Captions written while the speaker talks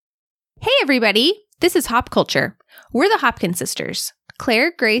everybody. This is Hop Culture. We're the Hopkins sisters,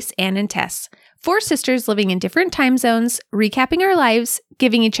 Claire, Grace, Anne, and Tess. 4 sisters living in different time zones, recapping our lives,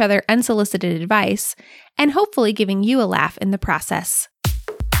 giving each other unsolicited advice, and hopefully giving you a laugh in the process.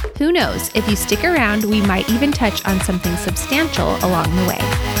 Who knows, if you stick around, we might even touch on something substantial along the way.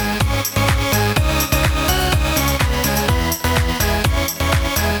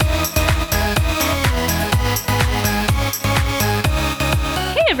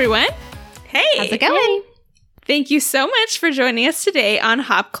 Hey everyone. Hey. How's it going? Thank you so much for joining us today on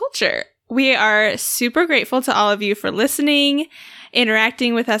Hop Culture. We are super grateful to all of you for listening,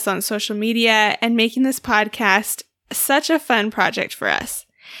 interacting with us on social media, and making this podcast such a fun project for us.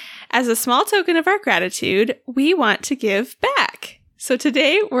 As a small token of our gratitude, we want to give back. So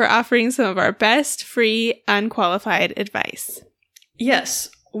today we're offering some of our best free, unqualified advice. Yes,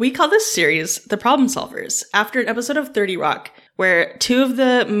 we call this series The Problem Solvers, after an episode of 30 Rock, where 2 of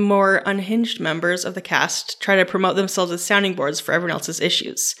the more unhinged members of the cast try to promote themselves as sounding boards for everyone else's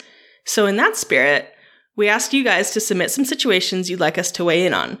issues. So in that spirit, we asked you guys to submit some situations you'd like us to weigh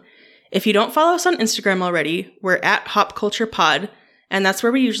in on. If you don't follow us on Instagram already, we're at Hop Culture Pod, and that's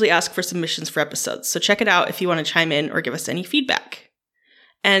where we usually ask for submissions for episodes. So check it out if you want to chime in or give us any feedback.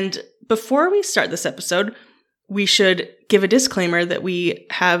 And before we start this episode, we should give a disclaimer that we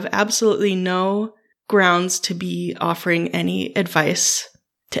have absolutely no grounds to be offering any advice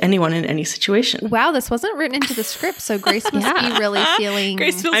to anyone in any situation. Wow, this wasn't written into the script, so Grace must be really feeling...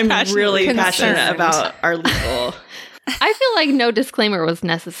 Grace feels I'm really concerned. passionate about our legal... I feel like no disclaimer was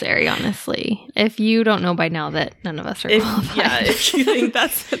necessary, honestly. If you don't know by now that none of us are qualified. If you think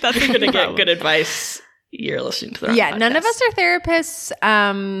That's you're going to get good advice, you're listening to the wrong podcast. none of us are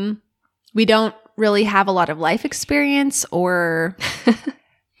therapists. We don't really have a lot of life experience or...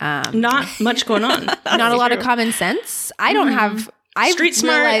 Not much going on. not a lot of common sense. I don't have... I've Street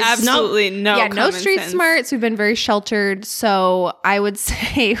smart, realized- Absolutely no yeah, no common street sense. smarts. We've been very sheltered, so I would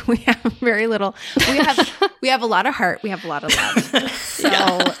say we have very little. We have a lot of heart. We have a lot of love. So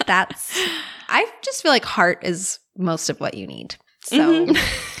that's. I just feel like heart is most of what you need. So,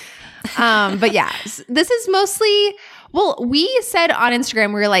 but yeah, this is mostly. Well, we said on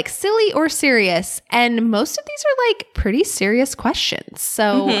Instagram we were like silly or serious, and most of these are like pretty serious questions.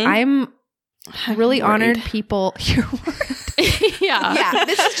 So I'm really honored people. You're worried. Yeah,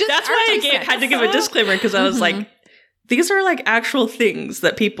 this is just That's why I had to give a disclaimer, because I was like, these are like actual things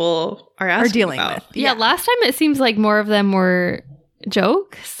that people are asking dealing about. with. Yeah, last time it seems like more of them were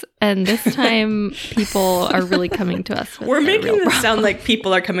jokes, and this time people are really coming to us with We're their making real this sound like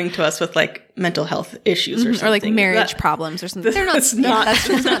people are coming to us with like mental health issues or something. Or like marriage That- problems or something. They're not. That's not, that's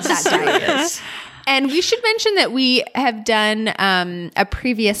just not that serious. dire. And we should mention that we have done a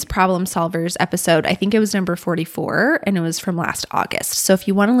previous Problem Solvers episode. I think it was number 44, and it was from last August. So if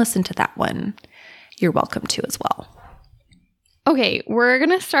you want to listen to that one, you're welcome to as well. Okay, we're going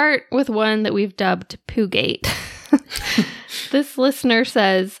to start with one that we've dubbed Poogate. This listener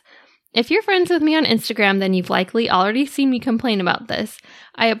says, if you're friends with me on Instagram, then you've likely already seen me complain about this.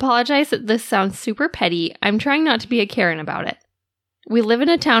 I apologize that this sounds super petty. I'm trying not to be a Karen about it. We live in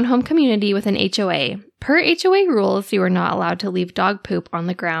a townhome community with an HOA. Per HOA rules, you are not allowed to leave dog poop on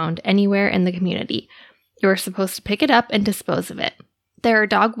the ground anywhere in the community. You are supposed to pick it up and dispose of it. There are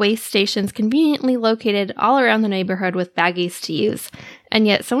dog waste stations conveniently located all around the neighborhood with baggies to use, and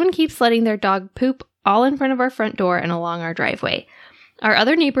yet someone keeps letting their dog poop all in front of our front door and along our driveway. Our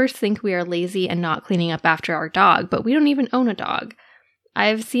other neighbors think we are lazy and not cleaning up after our dog, but we don't even own a dog.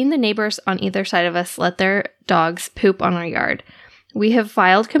 I've seen the neighbors on either side of us let their dogs poop on our yard. We have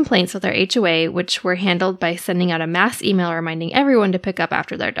filed complaints with our HOA, which were handled by sending out a mass email reminding everyone to pick up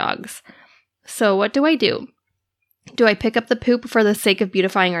after their dogs. So what do I do? Do I pick up the poop for the sake of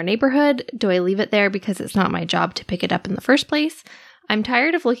beautifying our neighborhood? Do I leave it there because it's not my job to pick it up in the first place? I'm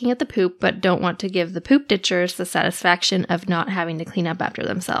tired of looking at the poop, but don't want to give the poop ditchers the satisfaction of not having to clean up after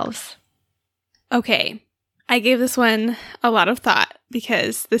themselves. Okay, I gave this one a lot of thought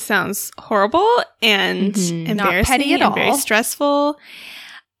because this sounds horrible and embarrassing Not petty at and very all. stressful.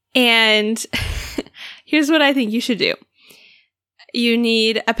 And here's what I think you should do. You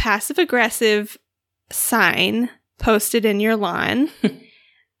need a passive-aggressive sign posted in your lawn.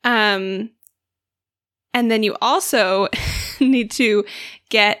 And then you also need to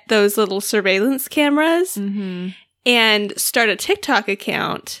get those little surveillance cameras and start a TikTok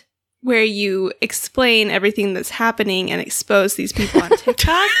account where you explain everything that's happening and expose these people on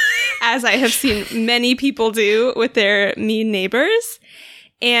TikTok, as I have seen many people do with their mean neighbors.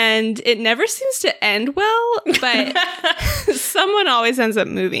 And it never seems to end well, but someone always ends up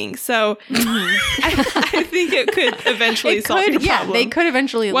moving. So I think it could eventually solve your problem. They could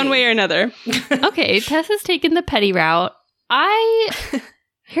eventually one leave. way or another. Okay, Tess has taken the petty route.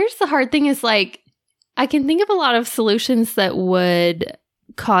 Here's the hard thing is like, I can think of a lot of solutions that would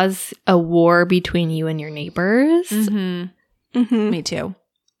cause a war between you and your neighbors. Me too.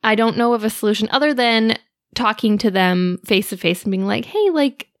 I don't know of a solution other than talking to them face to face and being like, hey,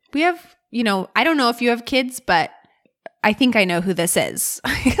 like, We have, I don't know if you have kids, but I think I know who this is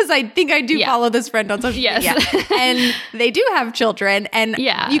because I think I do follow this friend on social media. And they do have children. And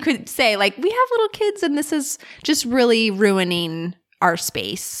you could say, like, we have little kids and this is just really ruining our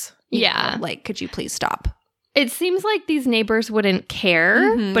space. You know, like, could you please stop? It seems like these neighbors wouldn't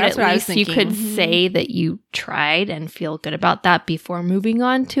care, but That's at what I was least you thinking. could say that you tried and feel good about that before moving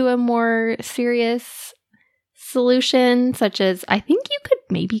on to a more serious solution, such as I think you could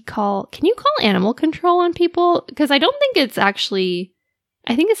maybe can you call animal control on people? Because I don't think it's actually,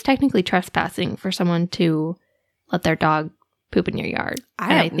 I think it's technically trespassing for someone to let their dog poop in your yard.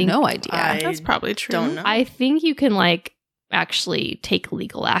 I have no idea. That's probably true. Don't know. I think you can like actually take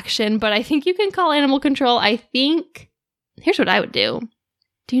legal action, but I think you can call animal control. I think here's what I would do.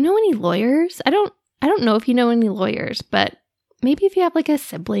 Do you know any lawyers? I don't know if you know any lawyers, but maybe if you have like a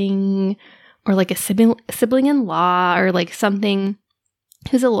sibling or like a sibling in law or like something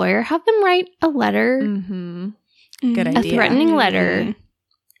who's a lawyer, have them write a letter, Good a idea. threatening letter,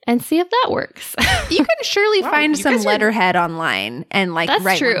 and see if that works. You can surely find you some guys are- letterhead online and like That's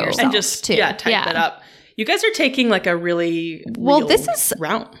write true. one yourself And just too. type that up. You guys are taking like a really real this is-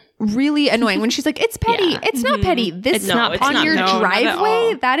 route. Really annoying when she's like, it's petty. Yeah. It's not petty. This It's not on petty. your No, not at driveway.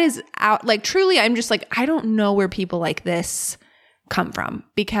 all. That is out. Like truly, I'm just like, I don't know where people like this come from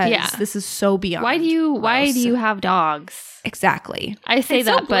because this is so beyond. Why do you have dogs? Exactly? I say It's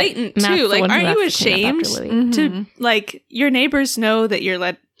that, so blatant but Matt's too. the Like, one who aren't you has to clean up ashamed after Louis. to like your neighbors know that you're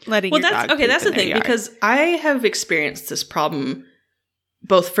letting Well, your dog that's okay. poop That's in the their thing yard? because I have experienced this problem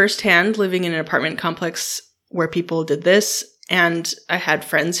both firsthand living in an apartment complex where people did this, and I had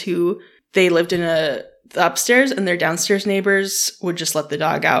friends who they lived in the upstairs, and their downstairs neighbors would just let the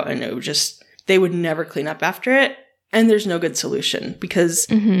dog out, and it would just they would never clean up after it. And there's no good solution because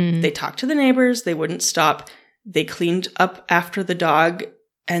they talked to the neighbors, they wouldn't stop. They cleaned up after the dog,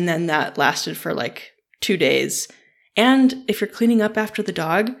 and then that lasted for like 2 days. And if you're cleaning up after the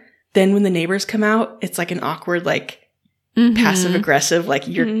dog, then when the neighbors come out, it's like an awkward, like passive aggressive, like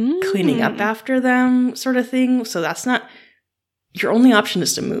you're cleaning up after them sort of thing. So that's not, your only option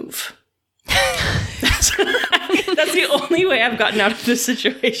is to move. That's the only way I've gotten out of this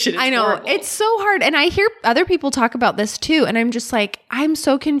situation. It's I know. horrible. It's so hard. And I hear other people talk about this too. And I'm just like, I'm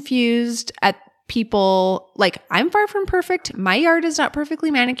so confused at people. Like, I'm far from perfect. My yard is not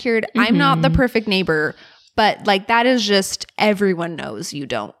perfectly manicured. I'm not the perfect neighbor. But like, that is just, everyone knows you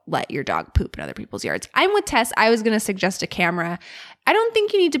don't let your dog poop in other people's yards. I'm with Tess. I was going to suggest a camera. I don't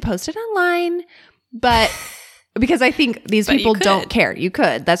think you need to post it online, but because I think these But you people don't could. care. You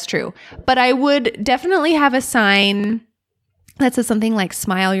could. That's true. But I would definitely have a sign that says something like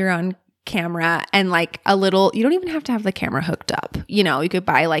 "Smile, you're on camera," and like a little, you don't even have to have the camera hooked up. You know, you could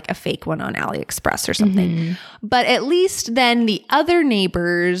buy like a fake one on AliExpress or something. But at least then the other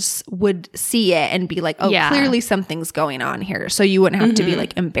neighbors would see it and be like, oh, Yeah. clearly something's going on here. So you wouldn't have to be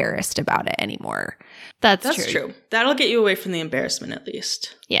like embarrassed about it anymore. That's true. That'll get you away from the embarrassment at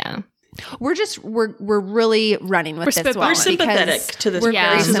least. Yeah. We're really running with this one. We're sympathetic because to this. we're Yeah.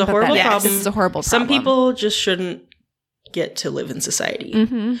 very This is a horrible sympathetic. problem. This is a horrible Some problem. people just shouldn't get to live in society.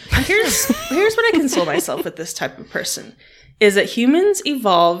 Mm-hmm. Here's what I console myself with this type of person is that humans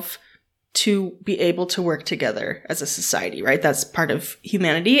evolve to be able to work together as a society, right? That's part of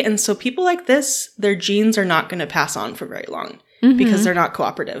humanity. And so people like this, their genes are not going to pass on for very long because they're not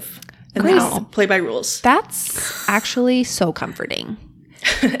cooperative. And they Grace. don't play by rules. That's actually so comforting.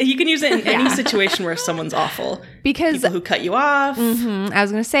 You can use it in any situation where someoe's awful. Because People who cut you off. I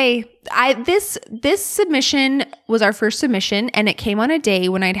was going to say, this submission was our first submission, and it came on a day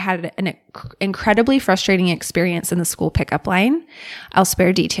when I'd had an incredibly frustrating experience in the school pickup line. I'll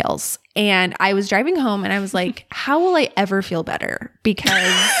spare details. And I was driving home, and I was like, how will I ever feel better? Because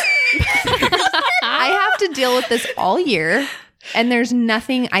I have to deal with this all year. And there's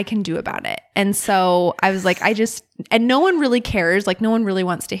nothing I can do about it. And so I was like, and no one really cares. Like, no one really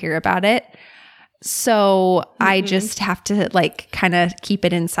wants to hear about it. So I just have to like kind of keep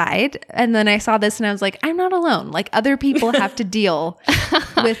it inside. And then I saw this and I was like, I'm not alone. Like other people have to deal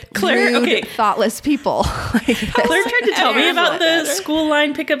with rude, thoughtless people. Like Claire tried to tell me about the school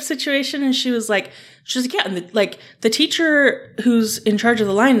line pickup situation, and she was like, yeah, and the teacher who's in charge of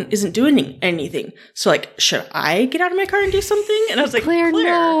the line isn't doing anything. So like, should I get out of my car and do something? And I was like, Claire,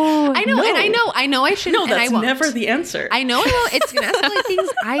 no. I know, no. and I know I shouldn't. No, that's and I won't. never the answer. I know it's gonna escalate things.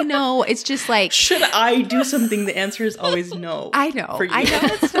 I know. It's just like, should I do something? The answer is always no. I know. For you. I know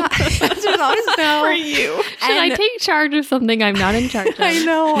it's not. It's always no for you. Should I take charge of something I'm not in charge of? I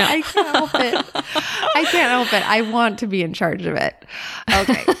know. No. I can't help it. I can't help it. I want to be in charge of it.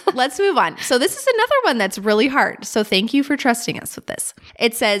 Okay, let's move on. So this is another one that's really hard. So thank you for trusting us with this.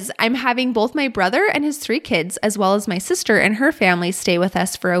 It says, I'm having both my brother and his 3 kids, as well as my sister and her family, stay with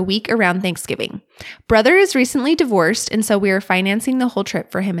us for a week around Thanksgiving. Brother is recently divorced, and so we are financing the whole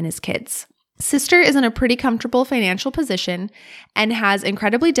trip for him and his kids. Sister is in a pretty comfortable financial position and has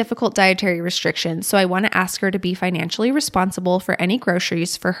incredibly difficult dietary restrictions, so I want to ask her to be financially responsible for any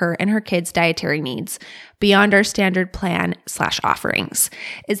groceries for her and her kids' dietary needs beyond our standard plan/offerings.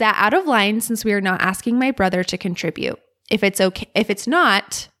 Is that out of line since we are not asking my brother to contribute? If it's okay, if it's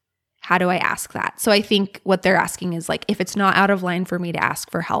not, how do I ask that? So I think what they're asking is like, if it's not out of line for me to ask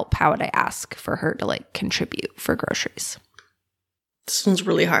for help, how would I ask for her to like contribute for groceries? This one's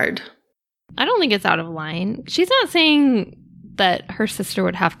really hard. I don't think it's out of line. She's not saying that her sister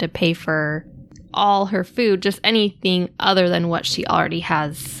would have to pay for all her food, just anything other than what she already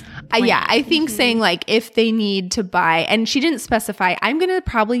has. Yeah, I think saying like if they need to buy, and she didn't specify, I'm going to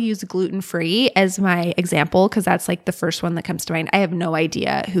probably use gluten-free as my example because that's like the first one that comes to mind. I have no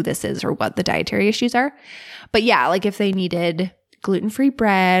idea who this is or what the dietary issues are. But yeah, like if they needed gluten-free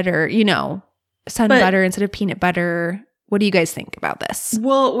bread or, sun butter instead of peanut butter. What do you guys think about this?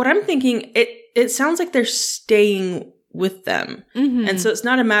 Well, what I'm thinking, it sounds like they're staying with them. Mm-hmm. And so it's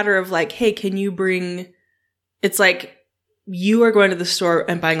not a matter of like, hey, can you bring, it's like you are going to the store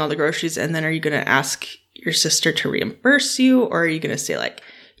and buying all the groceries, and then are you going to ask your sister to reimburse you? Or are you going to say like,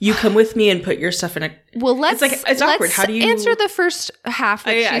 you come with me and put your stuff in a... Well, it's awkward. How do you... answer the first half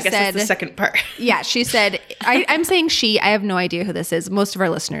that she said. I guess that's the second part. Yeah, she said, I'm saying she, I have no idea who this is. Most of our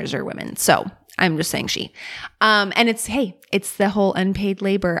listeners are women, so... I'm just saying she. And it's the whole unpaid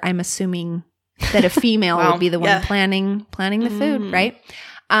labor. I'm assuming that a female would be the one planning the food, right?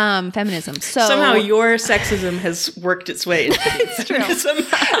 Feminism. So somehow your sexism has worked its way into it's true.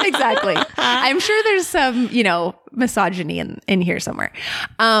 Exactly. I'm sure there's some, misogyny in here somewhere.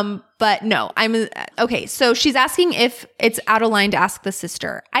 But no, okay. So she's asking if it's out of line to ask the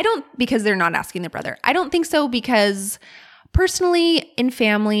sister. Because they're not asking the brother. I don't think so because personally, in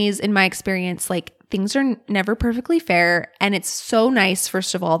families, in my experience, like things are never perfectly fair. And it's so nice,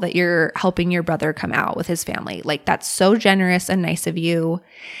 first of all, that you're helping your brother come out with his family. Like that's so generous and nice of you.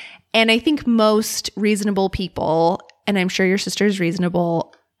 And I think most reasonable people, and I'm sure your sister is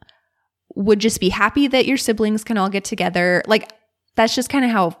reasonable, would just be happy that your siblings can all get together. Like that's just kind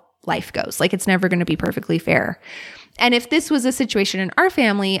of how life goes. Like it's never going to be perfectly fair. And if this was a situation in our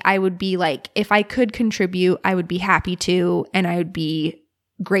family, I would be like, if I could contribute, I would be happy to, and I would be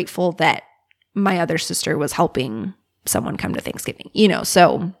grateful that my other sister was helping someone come to Thanksgiving,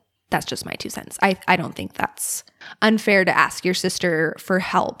 so that's just my 2 cents. I don't think that's unfair to ask your sister for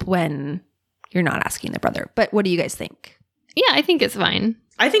help when you're not asking the brother. But what do you guys think? Yeah, I think it's fine.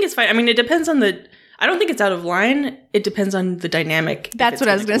 I think it's fine. I mean, it depends on I don't think it's out of line. It depends on the dynamic. That's what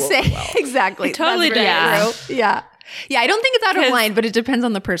I was going to say. Well. Exactly. Totally does. Yeah. Yeah, I don't think it's out of line, but it depends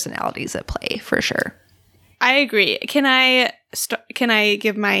on the personalities at play for sure. I agree. Can I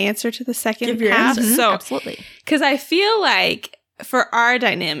give my answer to the second Give your half? answer. So, absolutely. Because I feel like for our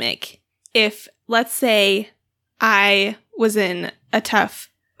dynamic, if let's say I was in a tough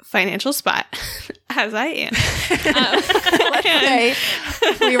financial spot, as I am, let's say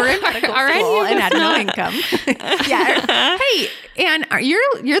we were in medical school and had no income. Yeah. Hey, Anne,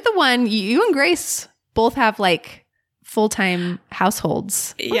 you're the one. You and Grace both have like full-time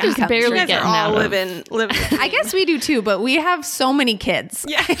households. Yeah, just barely you guys getting are all out of. living. I guess we do too, but we have so many kids.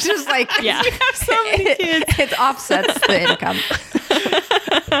 Yeah, it's just like we have so many kids. It offsets the income.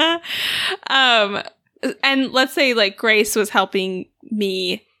 And let's say like Grace was helping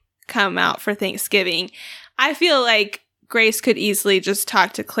me come out for Thanksgiving. I feel like Grace could easily just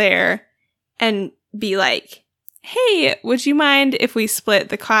talk to Claire and be like, "Hey, would you mind if we split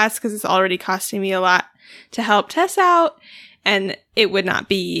the cost? Because it's already costing me a lot to help Tess out." And it would not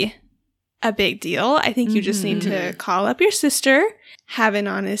be a big deal. I think you just need to call up your sister, have an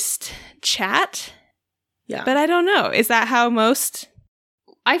honest chat. Yeah. But I don't know. Is that how most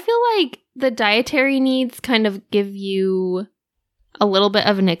I feel like the dietary needs kind of give you a little bit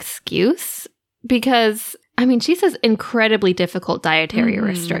of an excuse because, I mean, she says incredibly difficult dietary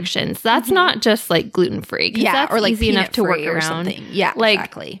restrictions. That's not just like gluten-free. Yeah, that's or like easy enough to work peanut-free or around. something. Yeah, Like,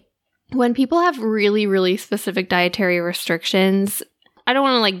 exactly. When people have really, really specific dietary restrictions, I don't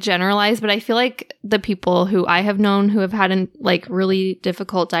want to like generalize, but I feel like the people who I have known who have had like really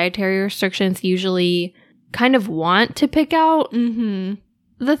difficult dietary restrictions usually kind of want to pick out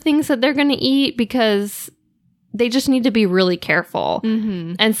the things that they're going to eat because they just need to be really careful.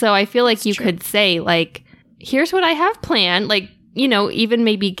 And so I feel like you could say like, here's what I have planned. Like, you know, even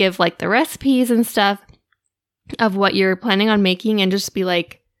maybe give like the recipes and stuff of what you're planning on making and just be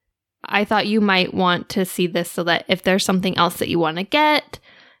like, I thought you might want to see this so that if there's something else that you want to get,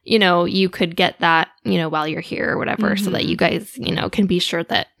 you know, you could get that, you know, while you're here or whatever, so that you guys, you know, can be sure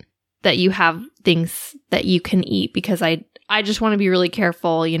that you have things that you can eat because I just want to be really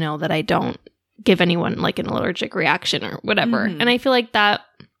careful, you know, that I don't give anyone like an allergic reaction or whatever. And I feel like that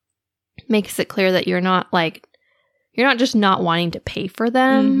makes it clear that you're not just not wanting to pay for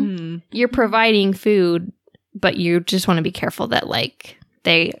them. You're providing food, but you just want to be careful that like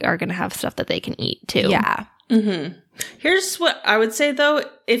they are going to have stuff that they can eat too. Yeah. Here's what I would say though.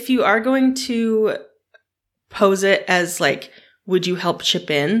 If you are going to pose it as like, would you help chip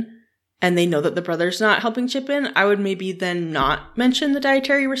in? And they know that the brother's not helping chip in, I would maybe then not mention the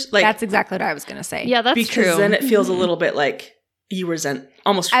dietary like That's exactly what I was going to say. Yeah, that's because true. then it feels a little bit like you resent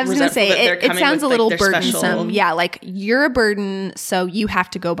almost. I was going to say, it sounds a little burdensome. Special. Yeah, like you're a burden, so you have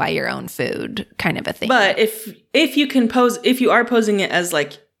to go buy your own food kind of a thing. But if you can if you are posing it as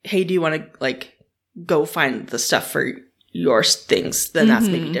like, hey, do you want to like go find the stuff for your things, then that's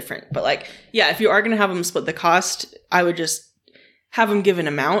maybe different. But like, yeah, if you are going to have them split the cost, I would just have them give an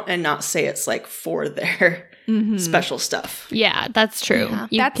amount and not say it's like for their special stuff. Yeah, that's true. Yeah.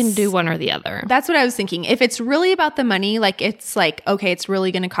 You can do one or the other. That's what I was thinking. If it's really about the money, like it's like, okay, it's really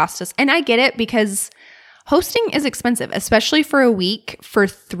going to cost us. And I get it because hosting is expensive, especially for a week for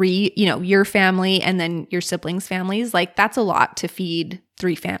 3, you know, your family and then your siblings' families. Like that's a lot to feed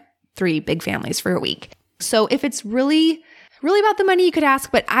 3 big families for a week. So if it's really about the money, you could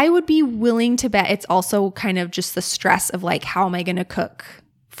ask, but I would be willing to bet it's also kind of just the stress of like, how am I going to cook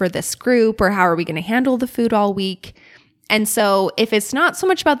for this group or how are we going to handle the food all week? And so if it's not so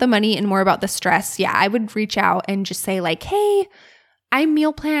much about the money and more about the stress, yeah, I would reach out and just say like, hey, I'm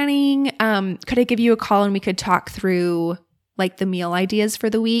meal planning. Could I give you a call and we could talk through like the meal ideas for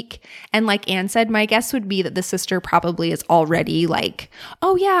the week? And like Anne said, my guess would be that the sister probably is already like,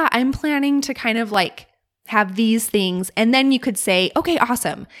 oh yeah, I'm planning to kind of like have these things. And then you could say, okay,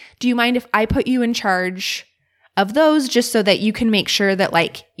 awesome. Do you mind if I put you in charge of those just so that you can make sure that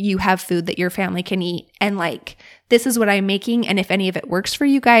like you have food that your family can eat? And like, this is what I'm making. And if any of it works for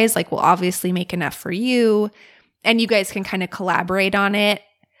you guys, like we'll obviously make enough for you. And you guys can kind of collaborate on it.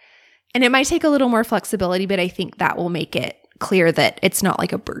 And it might take a little more flexibility, but I think that will make it clear that it's not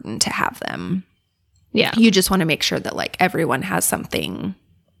like a burden to have them. Yeah. You just want to make sure that like everyone has something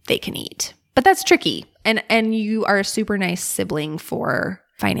they can eat. But that's tricky. And you are a super nice sibling for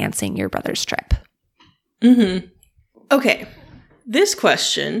financing your brother's trip. Okay. This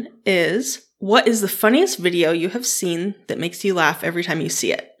question is, what is the funniest video you have seen that makes you laugh every time you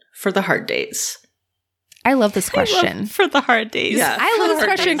see it for the hard days? I love this question. For the hard days. Yeah. I love this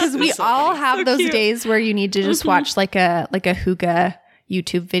question because we all have So those cute. days where you need to just watch like a Hygge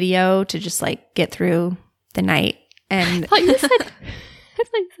YouTube video to just like get through the night. And I thought you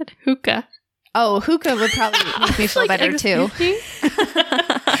said hookah. oh, Hygge would probably make me feel better too.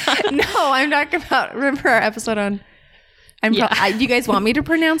 No, I'm talking about, remember our episode on, you guys want me to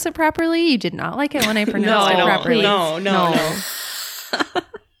pronounce it properly? You did not like it when I pronounced it properly. No.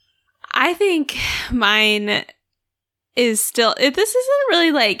 I think mine is still, this isn't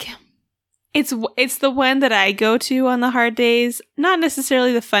really like, it's the one that I go to on the hard days. Not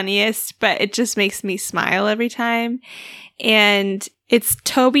necessarily the funniest, but it just makes me smile every time. And it's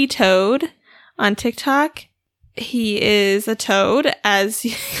Toby Toad on TikTok. He is a toad, as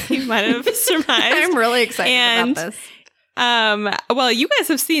you might have surmised. I'm really excited about this. Well, you guys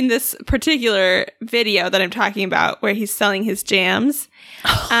have seen this particular video that I'm talking about where he's selling his jams.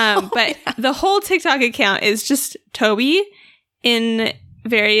 But the whole TikTok account is just Toby in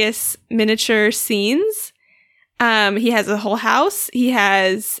various miniature scenes. He has a whole house. He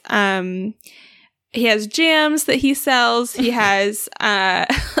has jams that he sells. He has a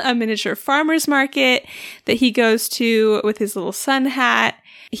miniature farmer's market that he goes to with his little sun hat.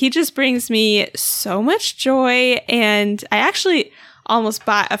 He just brings me so much joy. And I actually almost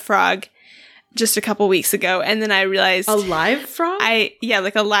bought a frog just a couple weeks ago, and then I realized A live frog?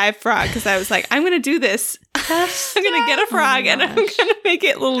 like a live frog, because I was like, I'm gonna do this. I'm gonna get a frog and I'm gonna make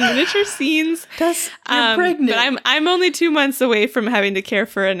it little miniature scenes. You're pregnant. But I'm only 2 months away from having to care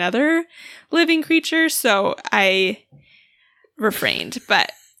for another living creature, so I refrained.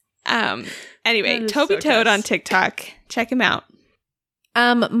 But anyway, That is Toby so Toad gross. on TikTok. Check him out.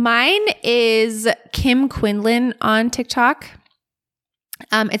 Mine is Kim Quinlan on TikTok.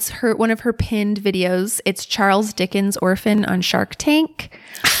 It's one of her pinned videos. It's Charles Dickens' Orphan on Shark Tank.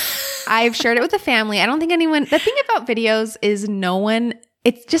 I've shared it with the family. I don't think anyone, the thing about videos is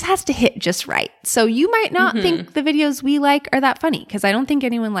it just has to hit just right. So you might not think the videos we like are that funny, because I don't think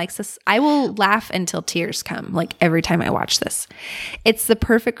anyone likes this. I will laugh until tears come, like every time I watch this. It's the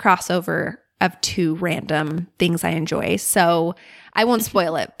perfect crossover of two random things I enjoy. So I won't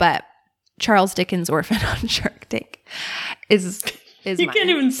spoil it, but Charles Dickens' Orphan on Shark Tank is You mine. can't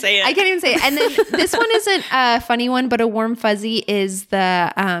even say it. I can't even say it. And then this one isn't a funny one, but a warm fuzzy is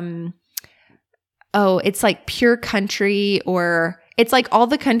the it's like Pure Country, or it's like all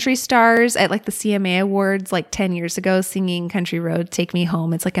the country stars at like the CMA Awards like 10 years ago singing Country Road, Take Me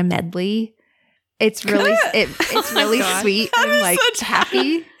Home. It's like a medley. It's really it's really God. sweet That and is like so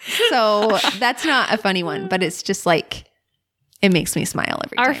happy. So that's not a funny one, but it's just like it makes me smile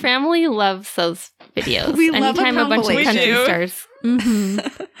every time. Our family loves those videos. We love a Anytime a bunch of compilation. country We do. stars.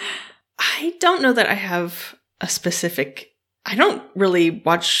 Mhm. I don't know that I have a specific. I don't really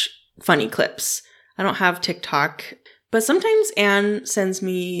watch funny clips. I don't have TikTok, but sometimes Anne sends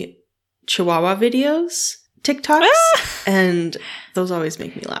me Chihuahua videos, TikToks, and those always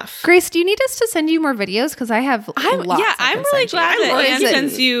make me laugh. Grace, do you need us to send you more videos? Because I have lots. I I'm can really send you. glad I that love Anne it.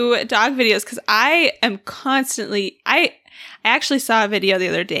 sends you dog videos, because I am constantly. I actually saw a video the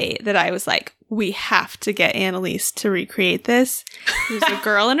other day that I was like, we have to get Annalise to recreate this. There's a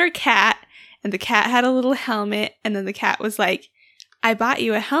girl and her cat, and the cat had a little helmet, and then the cat was like, I bought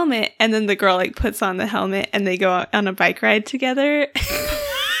you a helmet, and then the girl like puts on the helmet and they go on a bike ride together.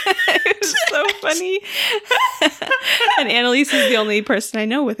 It was so funny. And Annalise is the only person I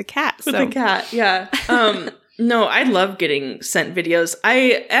know with a cat. With So a cat, yeah. No, I love getting sent videos.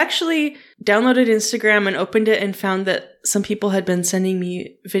 I actually downloaded Instagram and opened it and found that some people had been sending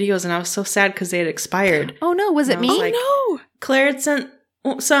me videos, and I was so sad because they had expired. Oh no, was it And I was me? like, no. Claire had sent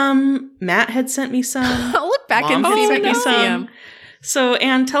some. Matt had sent me some. I'll look back Mom and had see sent what me you see some. him. So,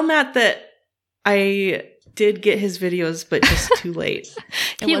 Anne, tell Matt that I did get his videos, but just too late.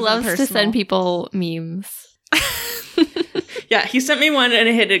 It He wasn't loves to personal. send people memes. Yeah, he sent me one and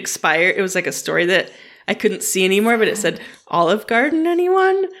it had expired. It was like a story that I couldn't see anymore, but it said Olive Garden,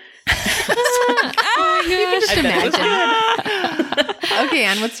 anyone? Oh my gosh. Just I bet it was imagine. Okay,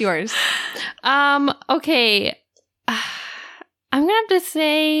 Anne, what's yours? Okay. I'm gonna have to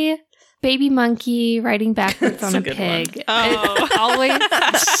say Baby Monkey riding backwards on That's a a good pig. Oh. It always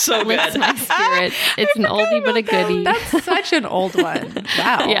So lifts good. my spirits. It's an oldie but a goodie. That's such an old one.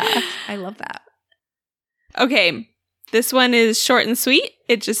 Wow. Yeah. I love that. Okay, this one is short and sweet.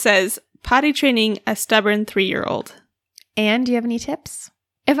 It just says, potty training a stubborn 3-year-old. Anne, do you have any tips?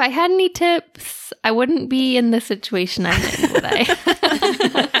 If I had any tips, I wouldn't be in the situation I'm in, would I?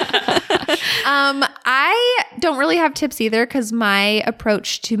 I don't really have tips either, because my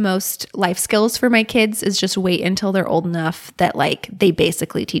approach to most life skills for my kids is just wait until they're old enough that like they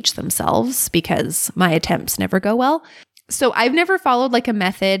basically teach themselves, because my attempts never go well. So I've never followed like a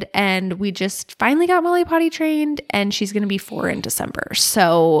method, and we just finally got Molly potty trained, and she's going to be 4 in December.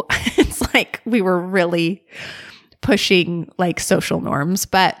 So it's like we were really pushing like social norms.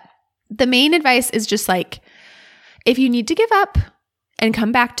 But the main advice is just like, if you need to give up and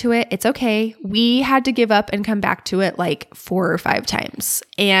come back to it, it's okay. We had to give up and come back to it like 4 or 5 times.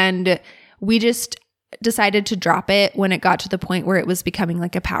 And we just decided to drop it when it got to the point where it was becoming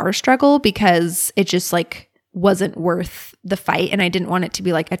like a power struggle, because it just like wasn't worth the fight. And I didn't want it to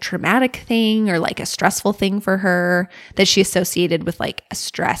be like a traumatic thing or like a stressful thing for her that she associated with like a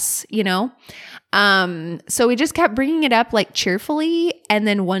stress, you know? So we just kept bringing it up like cheerfully. And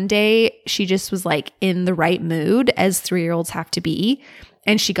then one day she just was like in the right mood, as 3-year-olds have to be.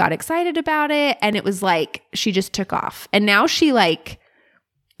 And she got excited about it. And it was like, she just took off. And now she like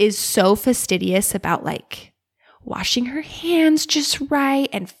is so fastidious about like washing her hands just right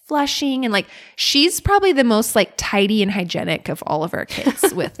and flushing. And like, she's probably the most like tidy and hygienic of all of our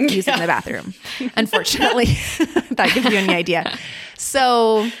kids with using the bathroom, unfortunately. If that gives you any idea.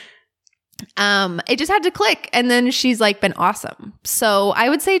 So it just had to click, and then she's like been awesome. So I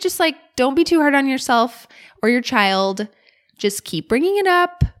would say just like don't be too hard on yourself or your child. Just keep bringing it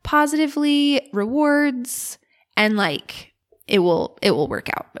up positively, rewards, and like it will work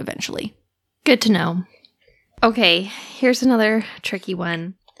out eventually. Good to know. Okay, here's another tricky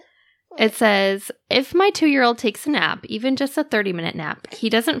one. It says, if my 2-year-old takes a nap, even just a 30-minute nap, he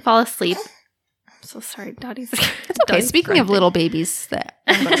doesn't fall asleep. I'm so sorry, Dottie's. It's okay. Speaking of little babies that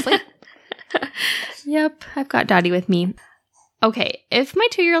want to go to sleep. Yep, I've got Dottie with me. Okay, if my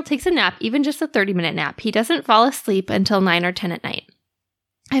 2-year-old takes a nap, even just a 30-minute nap, he doesn't fall asleep until 9 or 10 at night.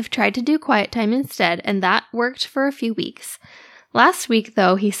 I've tried to do quiet time instead, and that worked for a few weeks. Last week,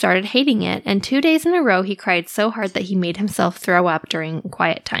 though, he started hating it, and 2 days in a row he cried so hard that he made himself throw up during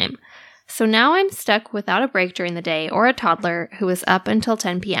quiet time. So now I'm stuck without a break during the day or a toddler who is up until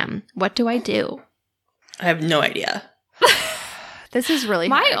 10 p.m. What do I do? I have no idea. This is really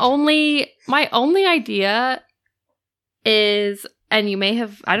My hard. only idea is, and you may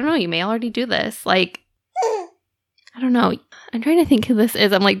already do this. Like, I don't know. I'm trying to think who this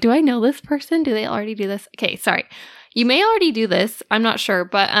is. I'm like, do I know this person? Do they already do this? Okay, sorry. You may already do this. I'm not sure,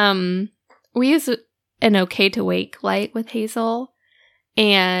 but we use an Okay to Wake light with Hazel,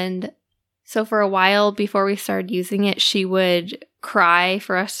 and so for a while before we started using it, she would cry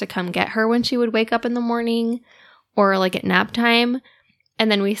for us to come get her when she would wake up in the morning or like at nap time.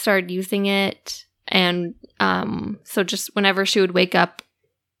 And then we started using it. And so just whenever she would wake up,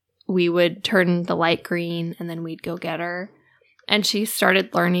 we would turn the light green and then we'd go get her. And she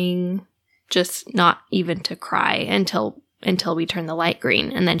started learning just not even to cry until we turned the light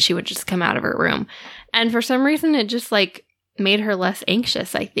green. And then she would just come out of her room. And for some reason, it just like made her less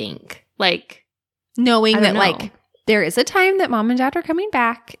anxious, I think. Like, knowing that like there is a time that mom and dad are coming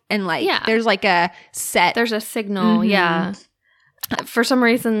back, and like there's like a set, there's a signal. Yeah. For some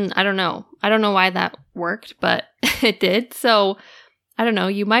reason, I don't know why that worked, but it did. So I don't know.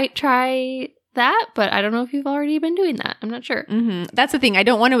 You might try that, but I don't know if you've already been doing that. I'm not sure. That's the thing. I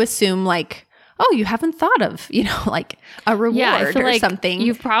don't want to assume like, oh, you haven't thought of, like a reward I feel or like something.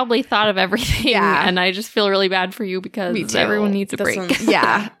 You've probably thought of everything. Yeah. And I just feel really bad for you because everyone needs a break.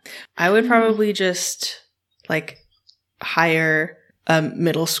 Yeah. I would probably just like hire a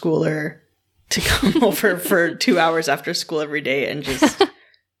middle schooler to come over for 2 hours after school every day and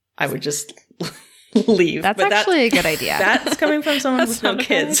I would just leave. That's actually a good idea. That's coming from someone with no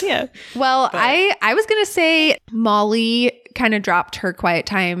kids. Well, I was going to say Molly kind of dropped her quiet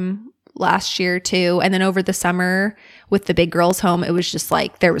time last year too. And then over the summer with the big girls home, it was just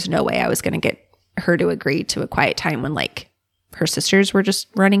like, there was no way I was going to get her to agree to a quiet time when like her sisters were just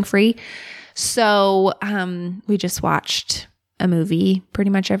running free. So we just watched a movie pretty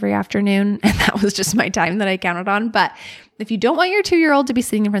much every afternoon. And that was just my time that I counted on. But if you don't want your 2-year-old to be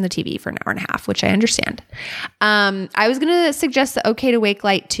sitting in front of the TV for an hour and a half, which I understand, I was going to suggest the Okay to Wake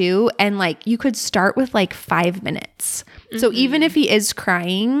light too. And like you could start with like 5 minutes. So even if he is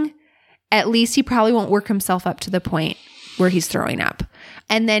crying, at least he probably won't work himself up to the point where he's throwing up.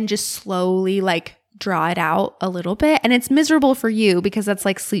 And then just slowly like draw it out a little bit. And it's miserable for you because that's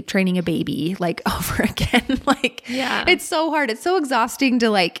like sleep training a baby like over again. Like, yeah, it's so hard. It's so exhausting to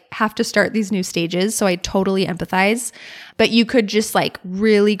like have to start these new stages. So I totally empathize. But you could just like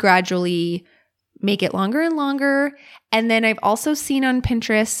really gradually make it longer and longer. And then I've also seen on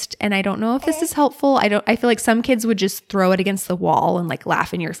Pinterest, and I don't know if this is helpful. I feel like some kids would just throw it against the wall and like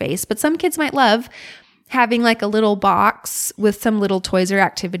laugh in your face, but some kids might love having like a little box with some little toys or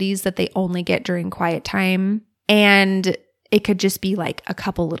activities that they only get during quiet time. And it could just be like a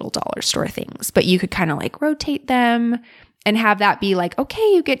couple little dollar store things, but you could kind of like rotate them and have that be like,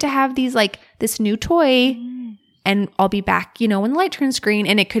 okay, you get to have these like this new toy and I'll be back, when the light turns green.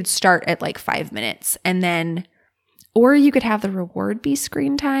 And it could start at like 5 minutes and then, or you could have the reward be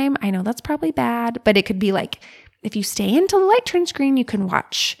screen time. I know that's probably bad, but it could be like, if you stay until the light turns green, you can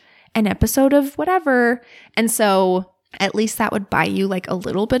watch an episode of whatever. And so at least that would buy you like a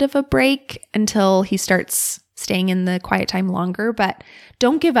little bit of a break until he starts staying in the quiet time longer. But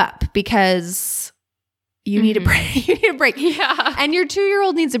don't give up because you need a break. You need a break. Yeah. And your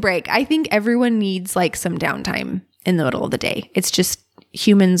 2-year-old needs a break. I think everyone needs like some downtime in the middle of the day. It's just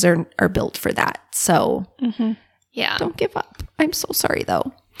humans are built for that. So yeah, don't give up. I'm so sorry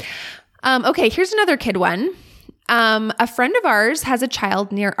though. Okay, here's another kid one. A friend of ours has a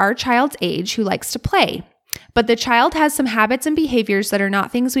child near our child's age who likes to play, but the child has some habits and behaviors that are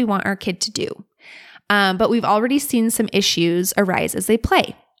not things we want our kid to do. But we've already seen some issues arise as they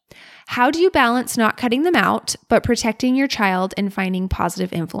play. How do you balance not cutting them out, but protecting your child and finding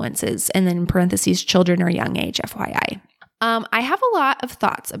positive influences? And then in parentheses, children or young age, FYI. I have a lot of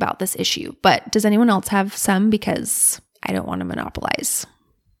thoughts about this issue, but does anyone else have some? Because I don't want to monopolize.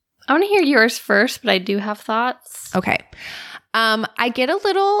 I want to hear yours first, but I do have thoughts. Okay. I get a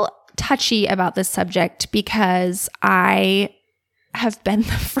little touchy about this subject because I have been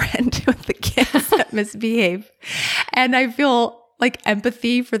the friend with the kids that misbehave. And I feel like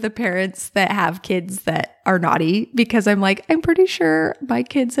empathy for the parents that have kids that are naughty, because I'm like, I'm pretty sure my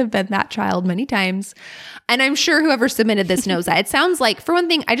kids have been that child many times. And I'm sure whoever submitted this knows that. It sounds like, for one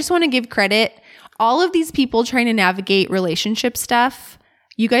thing, I just want to give credit. All of these people trying to navigate relationship stuff,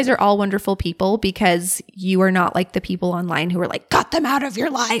 you guys are all wonderful people, because you are not like the people online who are like, cut them out of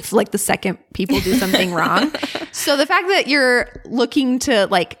your life, like the second people do something wrong. So the fact that you're looking to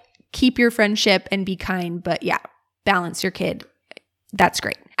like keep your friendship and be kind, but yeah, balance your kid, that's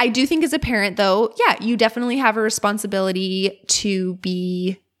great. I do think as a parent though, yeah, you definitely have a responsibility to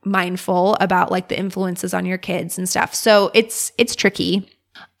be mindful about like the influences on your kids and stuff. So it's tricky.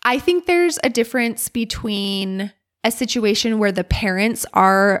 I think there's a difference between a situation where the parents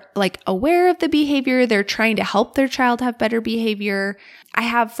are like aware of the behavior, they're trying to help their child have better behavior. I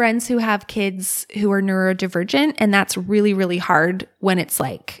have friends who have kids who are neurodivergent, and that's really, really hard when it's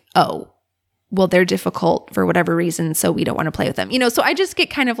like, oh, well, they're difficult for whatever reason, so we don't want to play with them. So I just get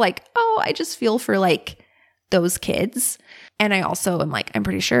kind of like, oh, I just feel for like those kids. And I also am like, I'm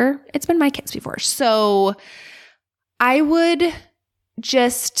pretty sure it's been my kids before. So I would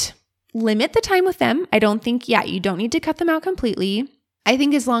just limit the time with them. I don't think, you don't need to cut them out completely. I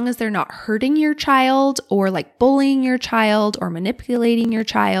think as long as they're not hurting your child or like bullying your child or manipulating your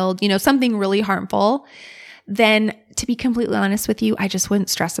child, something really harmful, then to be completely honest with you, I just wouldn't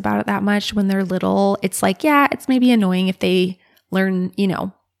stress about it that much when they're little. It's like, it's maybe annoying if they learn,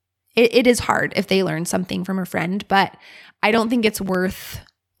 it is hard if they learn something from a friend, but I don't think it's worth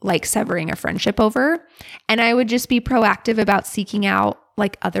like severing a friendship over. And I would just be proactive about seeking out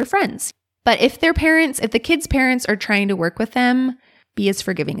like other friends. But if the kids' parents are trying to work with them, be as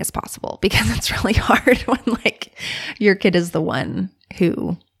forgiving as possible, because it's really hard when like your kid is the one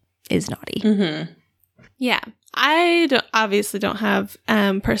who is naughty. Mm-hmm. Yeah. I obviously don't have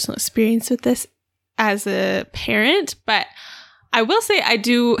personal experience with this as a parent, but I will say I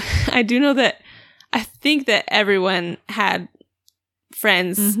do know that I think that everyone had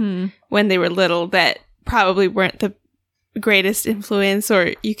friends when they were little that probably weren't the greatest influence,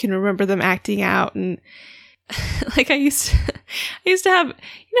 or you can remember them acting out. And like I used to have,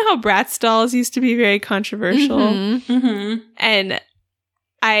 how Bratz dolls used to be very controversial. And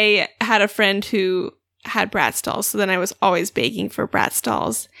I had a friend who had Bratz dolls, so then I was always begging for Bratz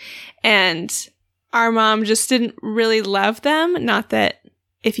dolls, and our mom just didn't really love them. Not that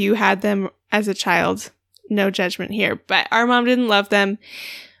if you had them as a child, no judgment here, but our mom didn't love them.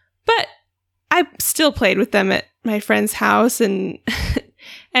 But I still played with them at my friend's house and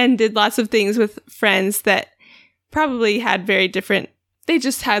and did lots of things with friends that probably had very different, they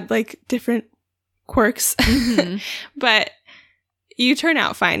just had like different quirks. But you turn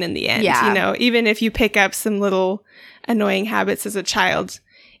out fine in the end. Even if you pick up some little annoying habits as a child,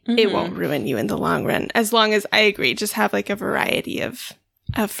 it won't ruin you in the long run. As long as, I agree, just have like a variety of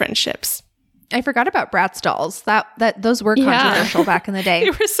friendships. I forgot about Bratz dolls. That those were controversial back in the day.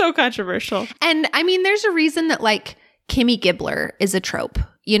 They were so controversial. And I mean, there's a reason that like Kimmy Gibbler is a trope.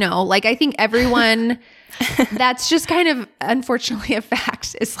 Like I think everyone, that's just kind of unfortunately a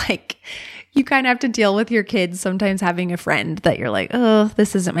fact. It's like you kind of have to deal with your kids sometimes having a friend that you're like, oh,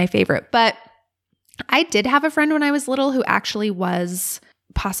 this isn't my favorite. But I did have a friend when I was little who actually was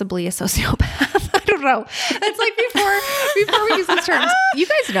possibly a sociopath. I don't know. That's like before we use those terms. You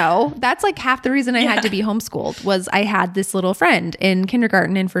guys know that's like half the reason I had to be homeschooled was I had this little friend in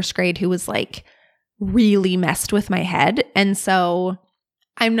kindergarten and first grade who was like really messed with my head. And so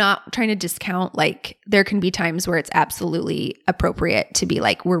I'm not trying to discount, like there can be times where it's absolutely appropriate to be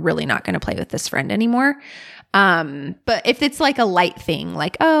like, we're really not going to play with this friend anymore. But if it's like a light thing,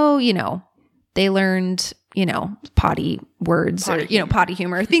 like, oh, they learned, potty words or, potty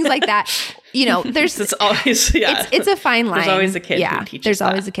humor, things like that. There's it's always, it's a fine line. There's always a kid who teaches there's that.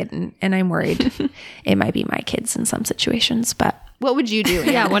 always a kid. And I'm worried it might be my kids in some situations, but what would you do?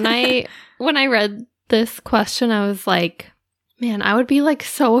 Yeah. When I read this question, I was like, man, I would be like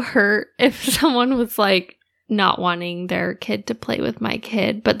so hurt if someone was like not wanting their kid to play with my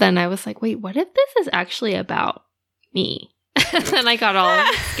kid. But then I was like, wait, what if this is actually about me? And then I got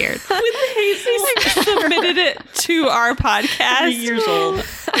all scared. When Hazel submitted it to our podcast. 3 years old.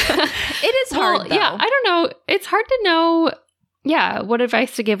 It is hard, though. Yeah, I don't know. It's hard to know, what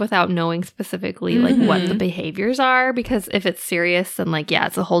advice to give without knowing specifically, like, what the behaviors are. Because if it's serious, then, like,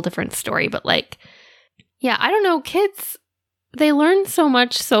 it's a whole different story. But, like, I don't know. Kids, they learn so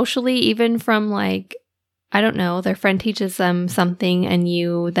much socially, even from, like, I don't know, their friend teaches them something and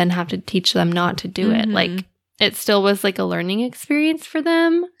you then have to teach them not to do it. Like, it still was like a learning experience for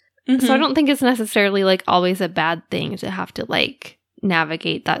them. So I don't think it's necessarily like always a bad thing to have to like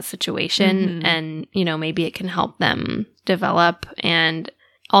navigate that situation, and maybe it can help them develop. And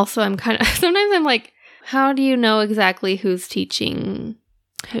also sometimes I'm like, how do you know exactly who's teaching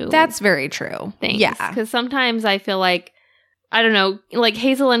who? That's very true. Things? Yeah. Because sometimes I feel like, I don't know, like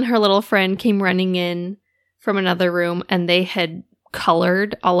Hazel and her little friend came running in from another room and they had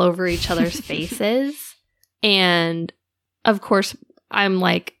colored all over each other's faces. And of course, I'm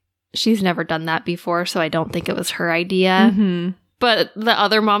like, she's never done that before, so I don't think it was her idea. Mm-hmm. But the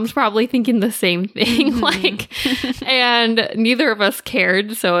other mom's probably thinking the same thing. Mm-hmm. And neither of us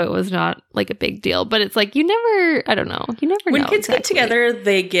cared, so it was not like a big deal. But it's like, you never know. When kids get together,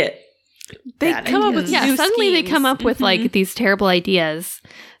 they come up with new suddenly they schemes. come up with like these terrible ideas.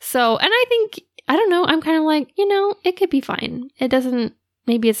 So, and I think, I don't know, I'm kind of like, it could be fine.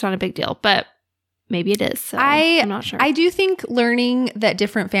 Maybe it's not a big deal, but maybe it is. So I'm not sure. I do think learning that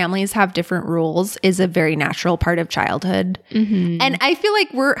different families have different rules is a very natural part of childhood. Mm-hmm. And I feel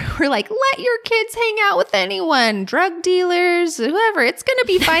like we're like, let your kids hang out with anyone, drug dealers, whoever. It's going to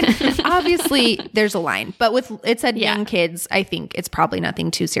be fine. Obviously, there's a line. But with it said young kids, I think it's probably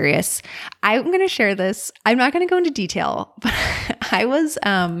nothing too serious. I'm going to share this. I'm not going to go into detail, but I was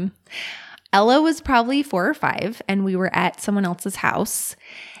Ella was probably 4 or 5, and we were at someone else's house.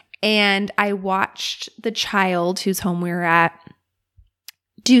 And I watched the child whose home we were at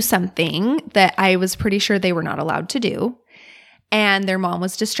do something that I was pretty sure they were not allowed to do. And their mom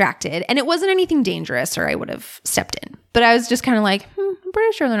was distracted. And it wasn't anything dangerous or I would have stepped in. But I was just kind of like, I'm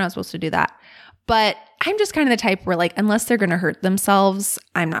pretty sure they're not supposed to do that. But I'm just kind of the type where like, unless they're going to hurt themselves,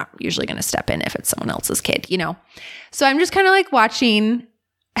 I'm not usually going to step in if it's someone else's kid, So I'm just kind of like watching.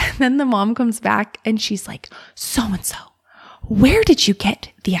 And then the mom comes back and she's like, so-and-so. Where did you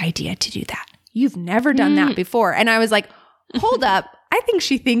get the idea to do that? You've never done that before. And I was like, hold up. I think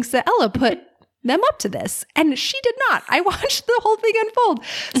she thinks that Ella put them up to this. And she did not. I watched the whole thing unfold.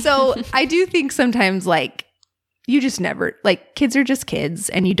 So I do think sometimes like you just never, like kids are just kids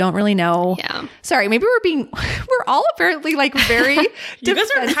and you don't really know. Yeah. Sorry, maybe we're all apparently like very You guys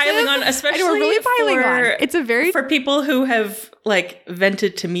are piling on, especially we're really piling on. It's a very for people who have like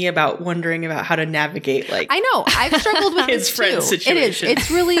vented to me about wondering about how to navigate like I know. I've struggled with kids' this friend too. situation.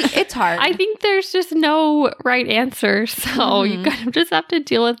 It's hard. I think there's just no right answer. So you kind of just have to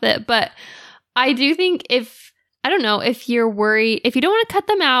deal with it. But I do think if you're worried, if you don't want to cut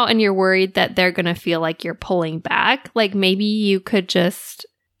them out and you're worried that they're going to feel like you're pulling back, like maybe you could just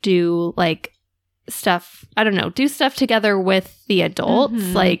do like stuff, do stuff together with the adults,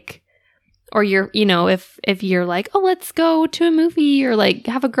 like, or you're, if you're like, oh, let's go to a movie or like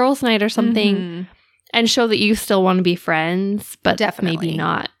have a girls' night or something and show that you still want to be friends, but Definitely. maybe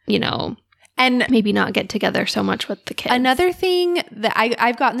not, and maybe not get together so much with the kids. Another thing that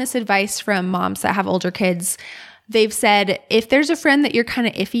I've gotten this advice from moms that have older kids. They've said, if there's a friend that you're kind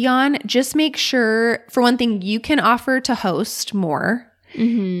of iffy on, just make sure, for one thing, you can offer to host more.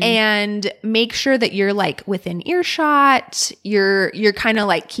 And make sure that you're like within earshot. You're kind of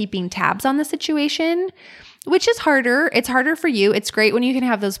like keeping tabs on the situation, which is harder. It's harder for you. It's great when you can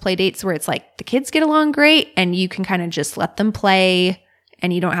have those play dates where it's like the kids get along great and you can kind of just let them play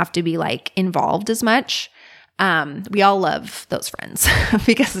and you don't have to be like involved as much. We all love those friends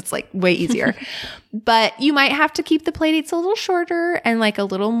because it's like way easier. But you might have to keep the play dates a little shorter and like a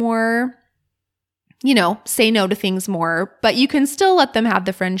little more, say no to things more. But you can still let them have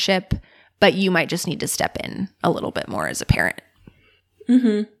the friendship, but you might just need to step in a little bit more as a parent.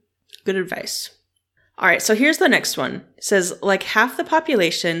 Good advice. All right, so here's the next one. It says, like half the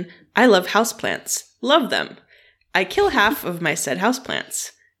population, I love houseplants. Love them. I kill half of my said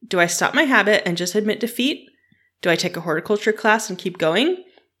houseplants. Do I stop my habit and just admit defeat? Do I take a horticulture class and keep going?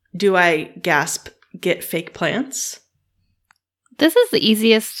 Do I, get fake plants? This is the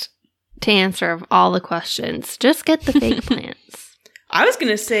easiest to answer of all the questions. Just get the fake plants. I was going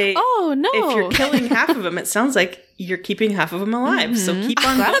to say, oh, no. if you're killing half of them, it sounds like you're keeping half of them alive. So keep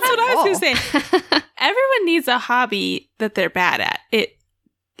on going. That's what I was going to say. Everyone needs a hobby that they're bad at.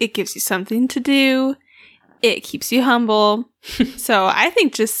 It gives you something to do. It keeps you humble. So I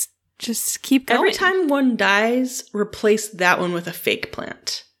think just keep going. Every time one dies, replace that one with a fake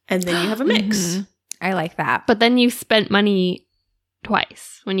plant. And then you have a mix. I like that. But then you spent money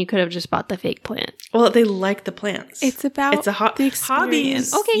twice when you could have just bought the fake plant. Well, they like the plants. It's about the the experience.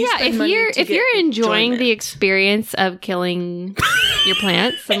 hobbies. Okay, You yeah. spend money to If get you're enjoying the enjoyment. experience of killing your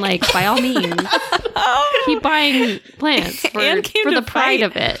plants, then like by all means, keep buying plants And came for to the pride fight.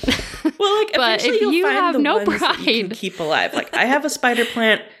 of it. Well, like, But eventually if you'll you find have the no ones that you can pride- keep alive. Like, I have a spider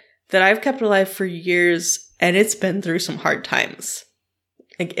plant that I've kept alive for years, and it's been through some hard times.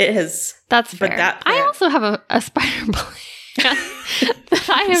 Like, it has. That's But fair. that I plant- also have a spider plant.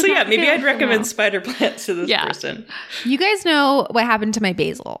 So yeah, maybe I'd recommend spider plants to this person. You guys know what happened to my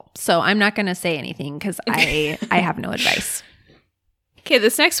basil, so I'm not going to say anything because I have no advice. Okay,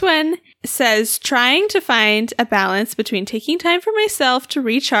 this next one says, trying to find a balance between taking time for myself to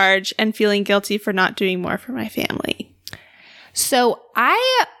recharge and feeling guilty for not doing more for my family. So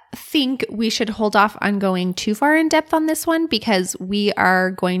I think we should hold off on going too far in depth on this one because we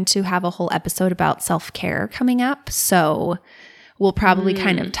are going to have a whole episode about self-care coming up. So we'll probably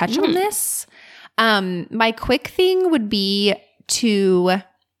kind of touch on this. My quick thing would be to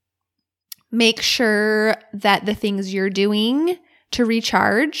make sure that the things you're doing to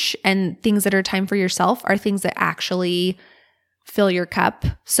recharge and things that are time for yourself are things that actually fill your cup.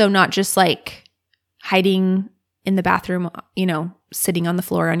 So not just like hiding in the bathroom, sitting on the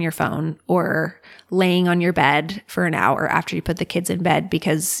floor on your phone or laying on your bed for an hour after you put the kids in bed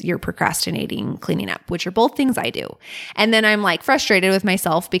because you're procrastinating cleaning up, which are both things I do. And then I'm like frustrated with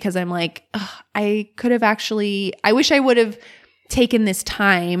myself because I'm like, I wish I would have taken this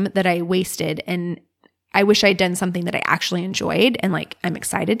time that I wasted and I wish I'd done something that I actually enjoyed and like I'm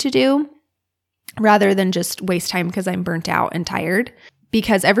excited to do rather than just waste time because I'm burnt out and tired.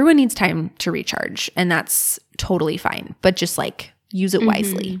 Because everyone needs time to recharge and that's totally fine. But just like use it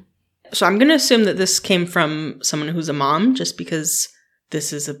wisely. So I'm going to assume that this came from someone who's a mom just because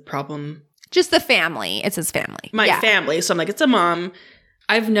this is a problem. Just the family. It says family. My family. So I'm like, it's a mom.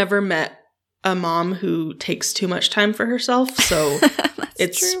 I've never met a mom who takes too much time for herself. So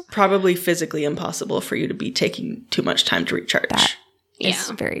it's probably physically impossible for you to be taking too much time to recharge. That is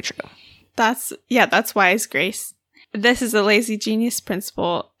very true. That's wise, Grace. This is a lazy genius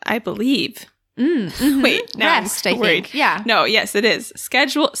principle, I believe. Wait, now rest, I'm worried. I think. Yeah. No, yes, it is.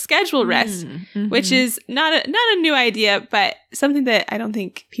 Schedule rest, which is not a new idea, but something that I don't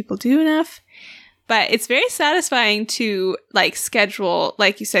think people do enough. But it's very satisfying to like schedule,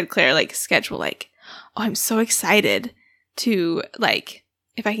 like you said, Claire, like schedule like, oh, I'm so excited to like,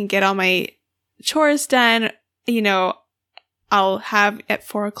 if I can get all my chores done, I'll have at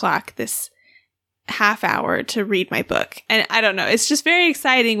 4:00 this half hour to read my book. And I don't know, it's just very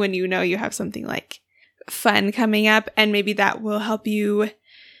exciting when you have something like fun coming up and maybe that will help you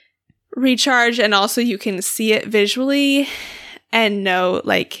recharge and also you can see it visually and know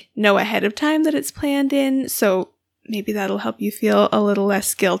ahead of time that it's planned in. So maybe that'll help you feel a little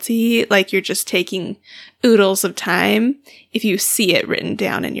less guilty, like you're just taking oodles of time if you see it written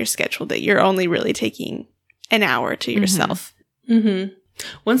down in your schedule that you're only really taking an hour to yourself.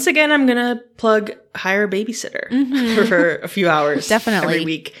 Once again, I'm going to plug hire a babysitter for a few hours Definitely. every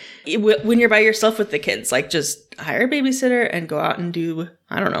week. When you're by yourself with the kids, like just hire a babysitter and go out and do,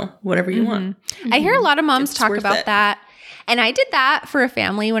 I don't know, whatever you want. I hear a lot of moms It's talk worth about it. that. And I did that for a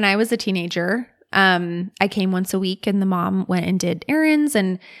family when I was a teenager. I came once a week and the mom went and did errands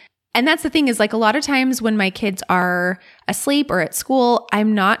and that's the thing is like a lot of times when my kids are asleep or at school,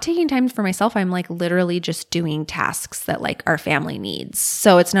 I'm not taking time for myself. I'm like literally just doing tasks that like our family needs.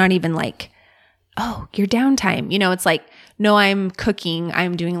 So it's not even like, oh, your downtime. It's like, no, I'm cooking,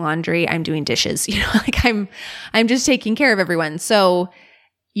 I'm doing laundry, I'm doing dishes. Like I'm just taking care of everyone. So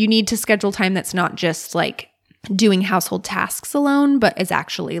you need to schedule time that's not just like doing household tasks alone, but is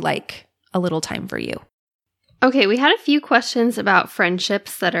actually like a little time for you. Okay, we had a few questions about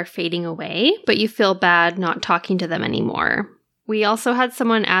friendships that are fading away, but you feel bad not talking to them anymore. We also had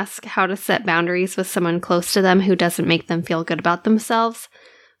someone ask how to set boundaries with someone close to them who doesn't make them feel good about themselves.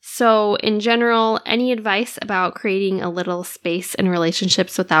 So, in general, any advice about creating a little space in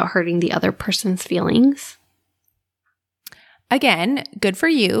relationships without hurting the other person's feelings? Again, good for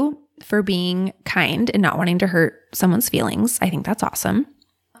you for being kind and not wanting to hurt someone's feelings. I think that's awesome.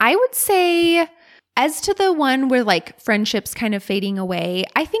 I would say, as to the one where like friendships kind of fading away,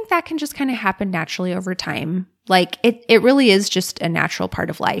 I think that can just kind of happen naturally over time. Like it really is just a natural part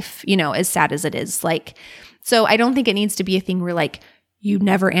of life, as sad as it is. Like, so I don't think it needs to be a thing where like you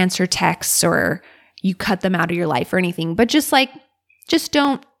never answer texts or you cut them out of your life or anything, but just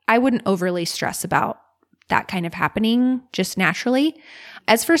don't, I wouldn't overly stress about that kind of happening just naturally.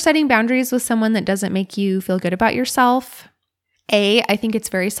 As for setting boundaries with someone that doesn't make you feel good about yourself, I think it's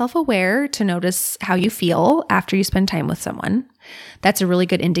very self-aware to notice how you feel after you spend time with someone. That's a really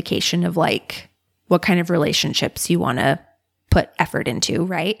good indication of like what kind of relationships you want to put effort into,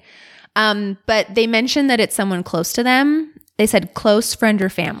 right? But they mentioned that it's someone close to them. They said close friend or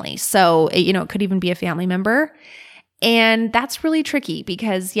family. So, it could even be a family member. And that's really tricky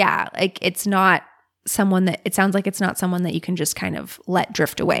because, like it's not someone that, it sounds like it's not someone that you can just kind of let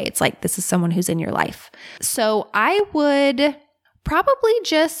drift away. It's like this is someone who's in your life. So I would probably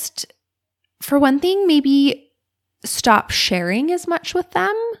just, for one thing, maybe stop sharing as much with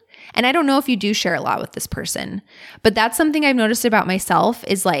them. And I don't know if you do share a lot with this person, but that's something I've noticed about myself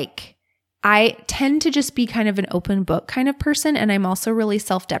is like, I tend to just be kind of an open book kind of person. And I'm also really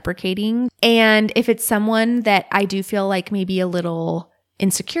self-deprecating. And if it's someone that I do feel like maybe a little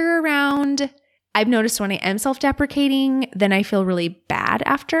insecure around, I've noticed when I am self-deprecating, then I feel really bad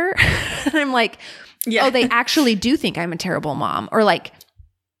after. And I'm like, oh, they actually do think I'm a terrible mom. Or like,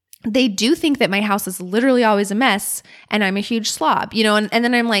 they do think that my house is literally always a mess and I'm a huge slob, you know? And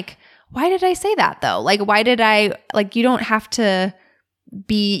then I'm like, why did I say that though? Like, why did I, like, you don't have to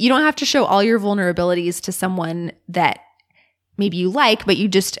show all your vulnerabilities to someone that maybe you like, but you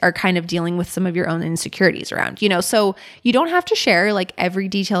just are kind of dealing with some of your own insecurities around, you know? So you don't have to share like every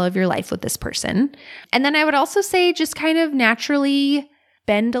detail of your life with this person. And then I would also say just kind of naturally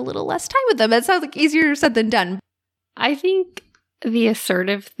spend a little less time with them. That sounds like easier said than done. I think the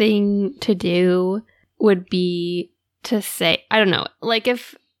assertive thing to do would be to say, I don't know, like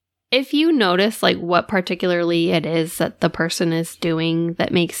if you notice like what particularly it is that the person is doing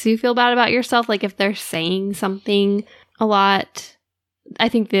that makes you feel bad about yourself, like if they're saying something a lot, I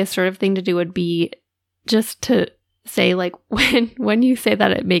think the assertive thing to do would be just to say like, when you say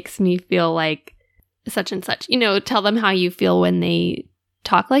that, it makes me feel like such and such, you know, tell them how you feel when they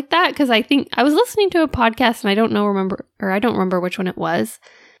talk like that. Because I think I was listening to a podcast and I don't remember which one it was.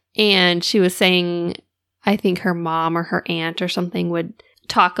 And she was saying, I think her mom or her aunt or something would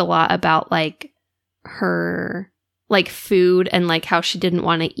talk a lot about like her like food and like how she didn't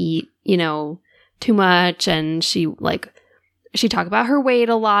want to eat, you know, too much. And she talked about her weight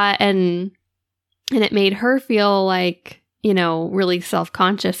a lot and it made her feel like, you know, really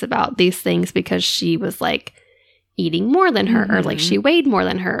self-conscious about these things because she was like eating more than her or like she weighed more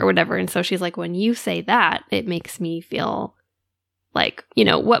than her or whatever. And so she's like, when you say that, it makes me feel like, you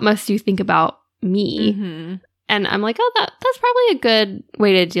know, what must you think about me? Mm-hmm. And I'm like, oh, that's probably a good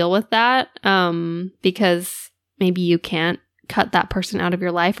way to deal with that because maybe you can't cut that person out of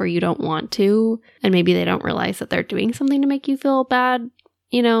your life or you don't want to. And maybe they don't realize that they're doing something to make you feel bad,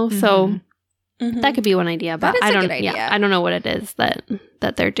 you know? Mm-hmm. So that could be one idea, but I don't know what it is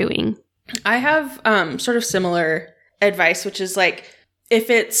that they're doing. I have sort of similar advice, which is like, if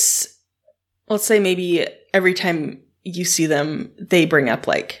it's, let's say maybe every time you see them, they bring up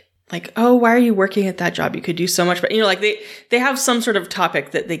like, oh, why are you working at that job? You could do so much better. You know, like they have some sort of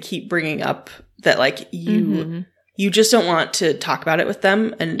topic that they keep bringing up that like you just don't want to talk about it with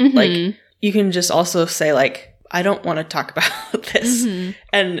them. And like, you can just also say like, I don't want to talk about this. Mm-hmm.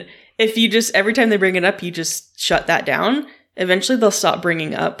 And if you just, every time they bring it up, you just shut that down, eventually they'll stop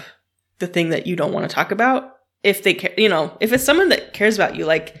bringing up the thing that you don't want to talk about. If they care, you know, if it's someone that cares about you,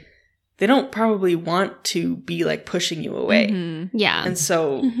 like they don't probably want to be like pushing you away. Mm-hmm. Yeah. And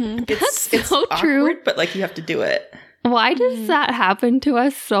so it's so awkward, true. But like you have to do it. Why does that happen to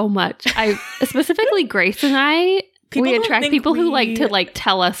us so much? I specifically Grace and I, we attract people who like to like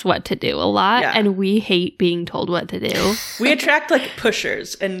tell us what to do a lot, and we hate being told what to do. We attract like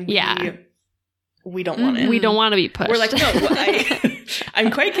pushers, and we don't want it. We don't want to be pushed. We're like, no,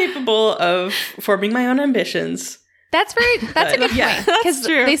 I'm quite capable of forming my own ambitions. That's a good point. Because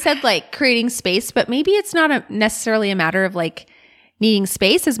they said like creating space, but maybe it's not necessarily a matter of like needing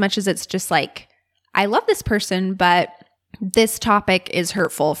space as much as it's just like, I love this person, but this topic is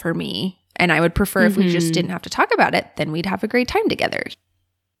hurtful for me. And I would prefer if we just didn't have to talk about it, then we'd have a great time together.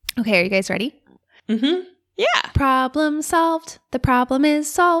 Okay, are you guys ready? Mm-hmm. Yeah. Problem solved. The problem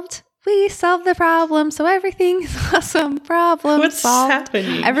is solved. We solved the problem, so everything's awesome. Problem What's solved.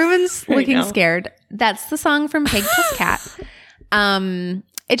 Happening Everyone's looking scared. That's the song from Peg Plus Cat.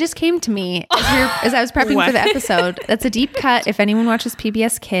 It just came to me as I was prepping for the episode. That's a deep cut. If anyone watches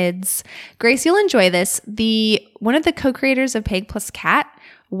PBS Kids, Grace, you'll enjoy this. One of the co-creators of Peg Plus Cat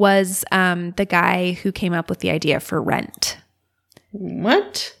was the guy who came up with the idea for Rent.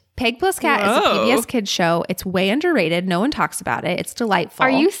 What? Peg Plus Cat is a PBS Kids show. It's way underrated. No one talks about it. It's delightful. Are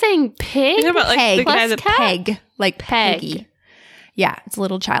you saying pig? About, like, Peg. the guy that Peg. Like Peg. Peggy. Yeah, it's a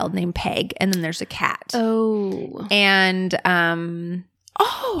little child named Peg, and then there's a cat. Oh. And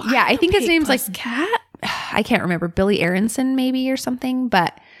I think his name's like Cat. I can't remember, Billy Aronson maybe or something.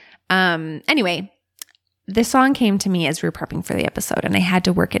 But anyway, this song came to me as we were prepping for the episode, and I had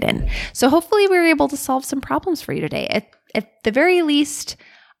to work it in. So hopefully we were able to solve some problems for you today. At the very least,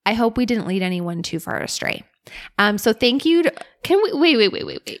 I hope we didn't lead anyone too far astray. So thank you. Can we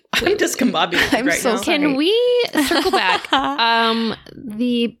wait? I'm discombobulated I'm right so now. sorry. Can we circle back?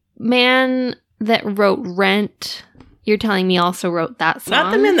 The man that wrote Rent, you're telling me also wrote that song?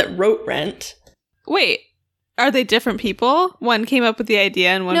 Not the man that wrote Rent. Wait. Are they different people? One came up with the idea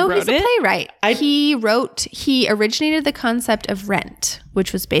and one wrote he's a it? playwright. He originated the concept of Rent,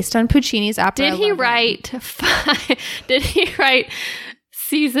 which was based on Puccini's opera. Did he write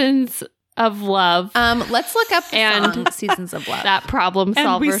Seasons of Love? Let's look up the And song Seasons of Love. That problem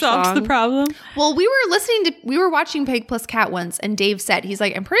solver And we solved song. the problem. Well, we were watching Pig Plus Cat once, and Dave said, he's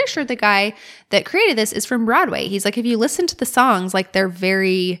like, I'm pretty sure the guy that created this is from Broadway. He's like, if you listen to the songs, like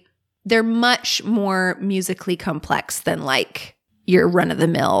they're much more musically complex than like your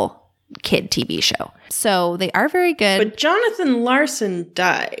run-of-the-mill kid TV show. So they are very good. But Jonathan Larson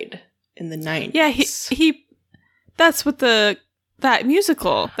died in the 90s. Yeah, he that's what that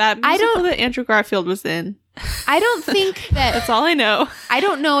musical that Andrew Garfield was in. I don't think that That's all I know. I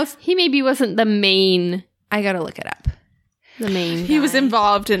don't know if He maybe wasn't the main. I gotta look it up. He was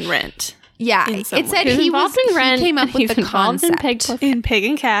involved in Rent. Yeah, In it some said way. he involved in Rent. He came up with He's the involved in concept Pig Plus- In Pig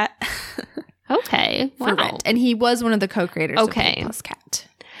and Cat. Okay. for Wow. Rent, and he was one of the co-creators of Okay. Pig Plus Cat.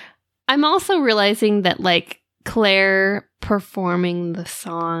 I'm also realizing that like Claire performing the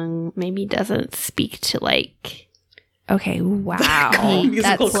song maybe doesn't speak to like Okay, wow,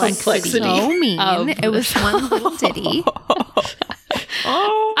 Musical that's like complexity. so mean. of It was the one little ditty.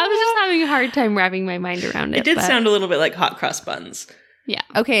 I was just having a hard time wrapping my mind around it. It did but sound a little bit like hot cross buns. yeah.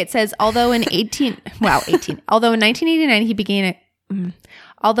 Okay, it says although in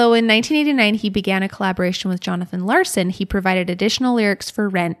 1989 he began a collaboration with Jonathan Larson, he provided additional lyrics for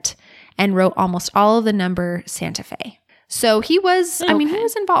Rent and wrote almost all of the number Santa Fe. So he was, he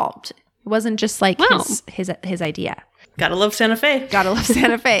was involved. It wasn't just like Wow. his idea. Gotta love Santa Fe. Gotta love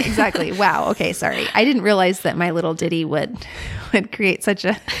Santa Fe. Exactly. Wow. Okay. Sorry. I didn't realize that my little ditty would create such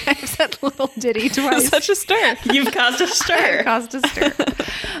a I've said little ditty twice. Such a stir. You've caused a stir. Caused a stir.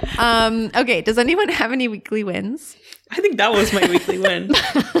 Okay. Does anyone have any weekly wins? I think that was my weekly win.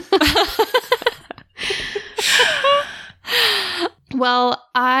 Well,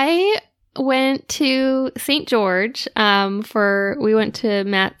 I went to St. George we went to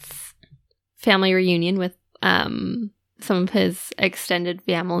Matt's family reunion with some of his extended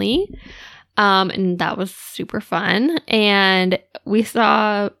family. And that was super fun. And we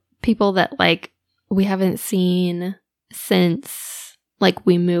saw people that like we haven't seen since like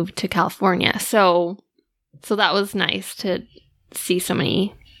we moved to California. So that was nice to see so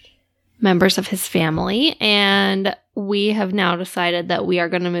many members of his family. And we have now decided that we are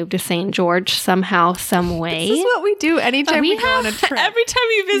going to move to St. George somehow, some way. This is what we do anytime we go on a trip. Every time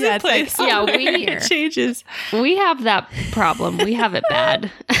you visit Yeah, it's like, place, oh, it changes. We have that problem. We have it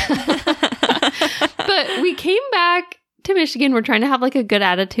bad. But we came back to Michigan. We're trying to have like a good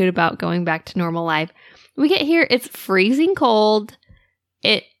attitude about going back to normal life. We get here, it's freezing cold.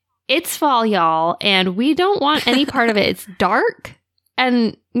 It's fall, y'all, and we don't want any part of it. It's dark.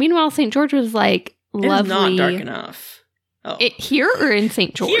 And meanwhile, St. George was like lovely. It is not dark enough. Oh. Here or in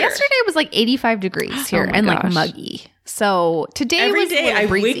St. George? Here. Yesterday was like 85 degrees here Oh my and like gosh. muggy. So today Every was a day little I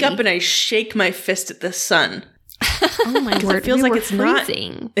breezy. wake up and I shake my fist at the sun. Oh my word. it feels we like were it's not-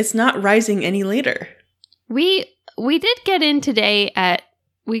 freezing. It's not rising any later. We did get in today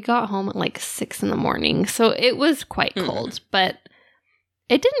we got home at like 6 a.m. So it was quite cold, but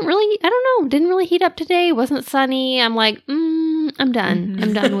it didn't really, I don't know, didn't really heat up today. It wasn't sunny. I'm like, I'm done.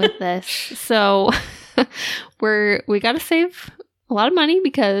 I'm done with this. So we got to save a lot of money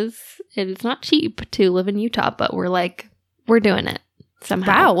because it is not cheap to live in Utah, but we're doing it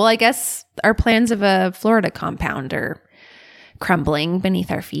somehow. Wow. Well, I guess our plans of a Florida compound are crumbling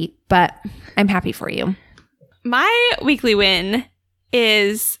beneath our feet, but I'm happy for you. My weekly win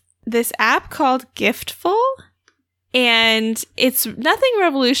is this app called Giftful, and it's nothing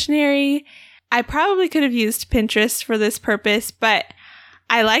revolutionary. I probably could have used Pinterest for this purpose, but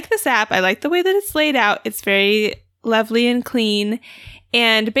I like this app. I like the way that it's laid out. It's very lovely and clean.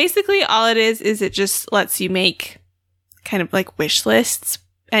 And basically all it is it just lets you make kind of like wish lists,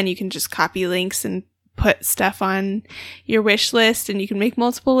 and you can just copy links and put stuff on your wish list, and you can make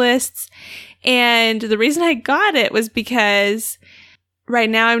multiple lists. And the reason I got it was because right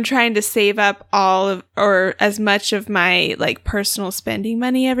now I'm trying to save up or as much of my like personal spending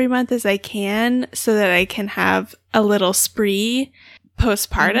money every month as I can so that I can have a little spree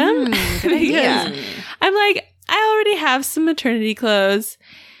postpartum. Good idea. Because I'm like, I already have some maternity clothes,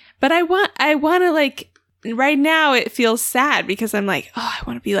 but I want to like, right now it feels sad because I'm like, oh, I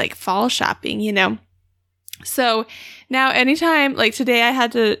want to be like fall shopping, you know? So now anytime, like today I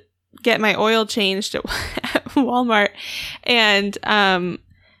had to get my oil changed at Walmart, and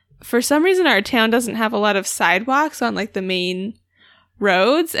for some reason our town doesn't have a lot of sidewalks on like the main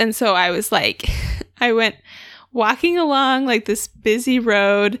roads, and so I was like I went walking along like this busy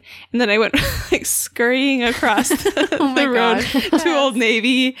road, and then I went like scurrying across the road to Old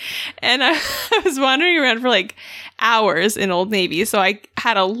Navy, and I was wandering around for like hours in Old Navy. So I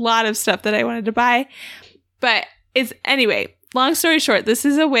had a lot of stuff that I wanted to buy. But anyway, long story short, this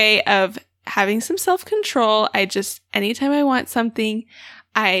is a way of having some self-control. Anytime I want something,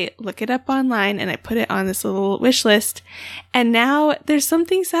 I look it up online and I put it on this little wish list. And now there's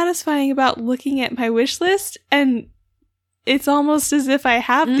something satisfying about looking at my wish list, and it's almost as if I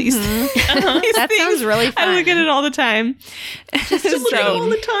have these, these That things. sounds really fun. I look at it all the time. Just look at it all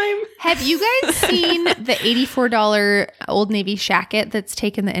the time. Have you guys seen the $84 Old Navy shacket that's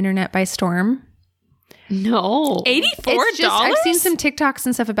taken the internet by storm? No. $84? It's just, I've seen some TikToks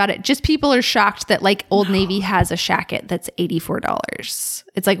and stuff about it. Just people are shocked that like Old Navy has a shacket that's $84.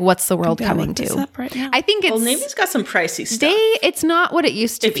 It's like, what's the world coming to? Right now. I think it's Old Navy's got some pricey stuff. it's not what it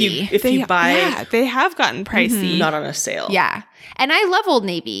used to be. If you buy Yeah, they have gotten pricey. not on a sale. Yeah. And I love Old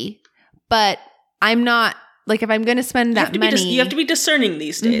Navy, but I'm not like, if I'm going to spend that money. You have to be discerning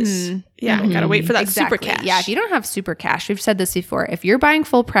these days. Mhm. Yeah, gotta wait for that Exactly. super cash. Yeah, if you don't have super cash, we've said this before. If you're buying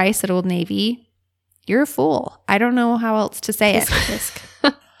full price at Old Navy, you're a fool. I don't know how else to say it.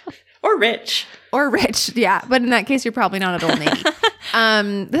 Or rich. Or rich, yeah. But in that case, you're probably not at Old Navy.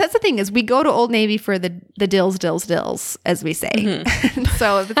 That's the thing, is we go to Old Navy for the dills, as we say.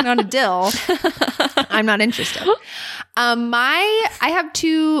 So if it's not a dill, I'm not interested. I have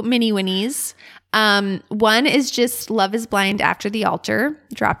 2 mini Winnies. One is just Love is Blind After the Altar,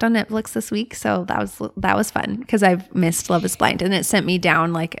 dropped on Netflix this week. So that was fun because I've missed Love is Blind, and it sent me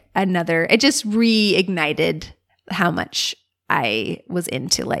down like it just reignited how much I was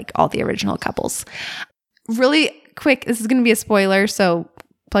into like all the original couples. Really quick, this is going to be a spoiler, so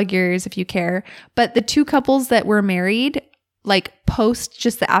plug your ears if you care. But the 2 couples that were married, like post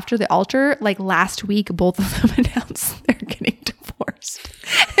just After the Altar, like last week, both of them announced they're getting divorced.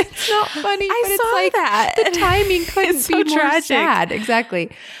 It's not funny, but it's saw like that. the timing couldn't It's so be more tragic. sad. Exactly.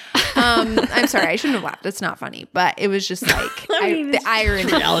 I'm sorry, I shouldn't have laughed. It's not funny, but it was just like the irony.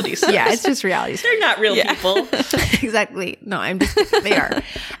 Reality stuff. Yeah, it's just reality stuff. They're not real people. Exactly. No, I'm just they are.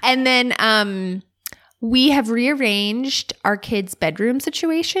 And then we have rearranged our kids' bedroom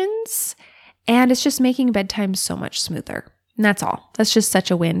situations, and it's just making bedtime so much smoother. And that's all. That's just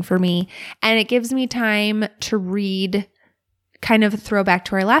such a win for me. And it gives me time to read, kind of a throwback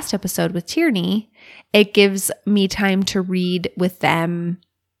to our last episode with Tierney. It gives me time to read with them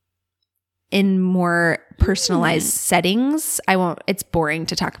in more personalized settings. It's boring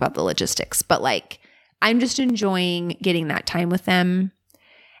to talk about the logistics, but like I'm just enjoying getting that time with them.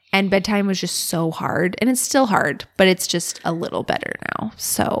 And bedtime was just so hard, and it's still hard, but it's just a little better now.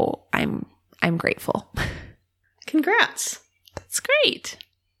 So I'm grateful. Congrats. That's great.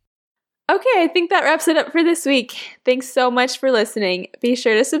 Okay, I think that wraps it up for this week. Thanks so much for listening. Be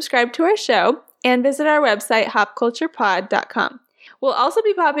sure to subscribe to our show and visit our website, hopculturepod.com. We'll also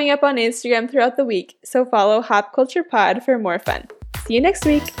be popping up on Instagram throughout the week, so follow Hop Culture Pod for more fun. See you next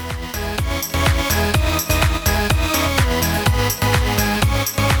week.